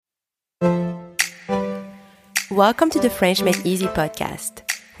Welcome to the French Made Easy podcast,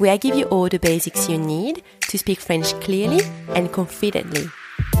 where I give you all the basics you need to speak French clearly and confidently.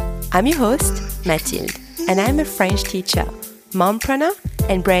 I'm your host, Mathilde, and I'm a French teacher, mompreneur,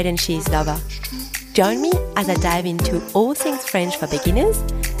 and bread and cheese lover. Join me as I dive into all things French for beginners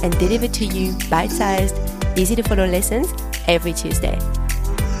and deliver to you bite-sized, easy-to-follow lessons every Tuesday.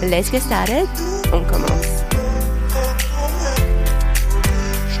 Let's get started. On commence.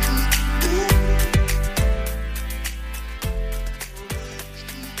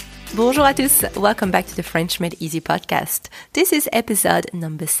 Bonjour à tous. Welcome back to the French Made Easy podcast. This is episode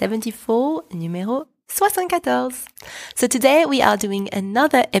number 74, numéro 74. So today we are doing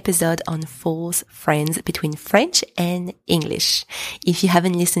another episode on false friends between French and English. If you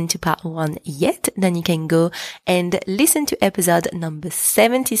haven't listened to part 1 yet, then you can go and listen to episode number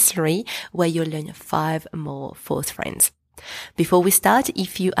 73, where you'll learn 5 more false friends. Before we start,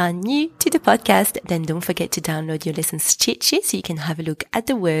 if you are new to the podcast, then don't forget to download your lessons cheat sheet so you can have a look at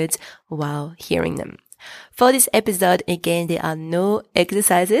the words while hearing them. For this episode, again, there are no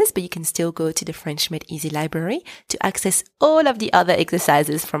exercises, but you can still go to the French Made Easy library to access all of the other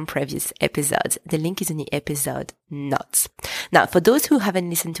exercises from previous episodes. The link is in the episode notes. Now, for those who haven't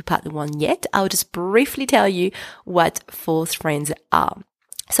listened to part 1 yet, I'll just briefly tell you what false friends are.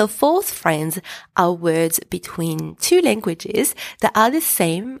 So false friends are words between two languages that are the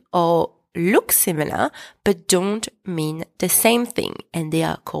same or look similar, but don't mean the same thing. And they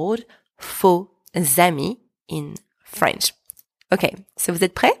are called faux amis in French. Okay, so vous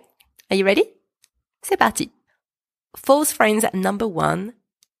êtes prêts? Are you ready? C'est parti. False friends number 1,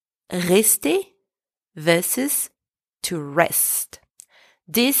 rester versus to rest.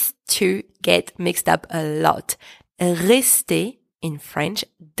 These two get mixed up a lot. Rester in French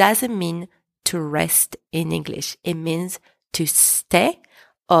doesn't mean to rest in English. It means to stay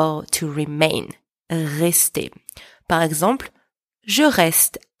or to remain. Rester. Par exemple, je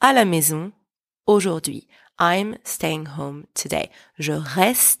reste à la maison aujourd'hui. I'm staying home today. Je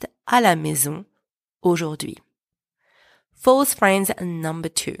reste à la maison aujourd'hui. False friends number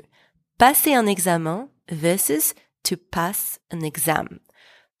 2. Passer un examen versus to pass an exam.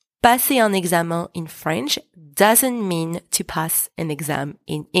 Passer un examen in French doesn't mean to pass an exam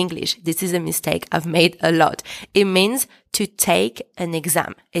in English. This is a mistake I've made a lot. It means to take an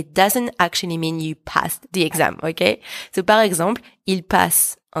exam. It doesn't actually mean you passed the exam, okay? So par exemple, il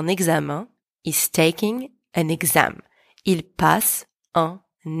passe un examen is taking an exam. Il passe un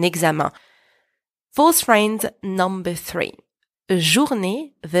examen. False friends number 3.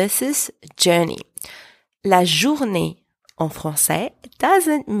 Journée versus journey. La journée en français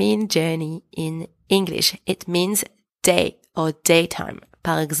doesn't mean journey in English. It means day or daytime.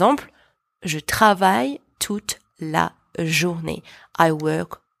 Par exemple, je travaille toute la journée. I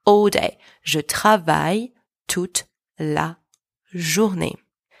work all day. Je travaille toute la journée.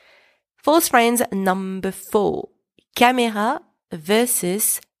 False friends number 4. Caméra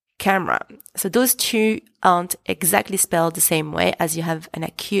versus camera. So those two aren't exactly spelled the same way as you have an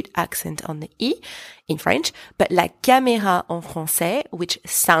acute accent on the E in French, but la caméra en français, which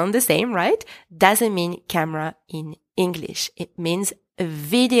sound the same, right, doesn't mean camera in English. It means a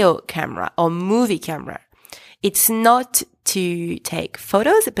video camera or movie camera. It's not to take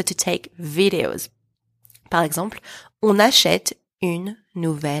photos, but to take videos. Par exemple, on achète une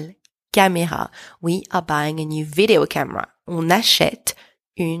nouvelle caméra. We are buying a new video camera. On achète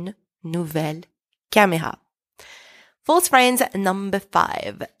une nouvelle caméra. False friends number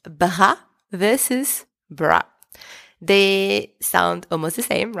 5. Bras versus bras. They sound almost the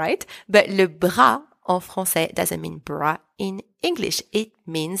same, right? But le bras en français doesn't mean bras in English. It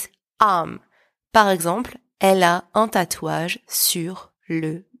means arm. Par exemple, elle a un tatouage sur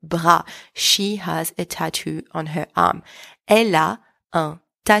le bras. She has a tattoo on her arm. Elle a un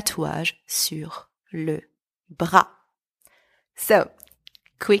tatouage sur le bras. So,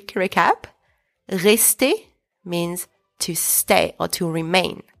 quick recap. Rester means to stay or to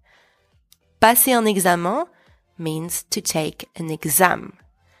remain. Passer un examen means to take an exam.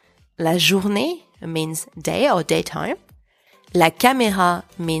 La journée means day or daytime. La caméra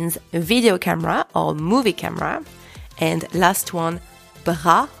means video camera or movie camera. And last one,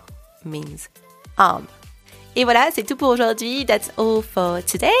 bras means arm. Et voilà, c'est tout pour aujourd'hui. That's all for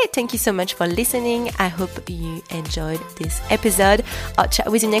today. Thank you so much for listening. I hope you enjoyed this episode. I'll chat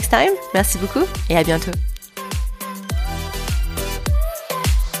with you next time. Merci beaucoup et à bientôt.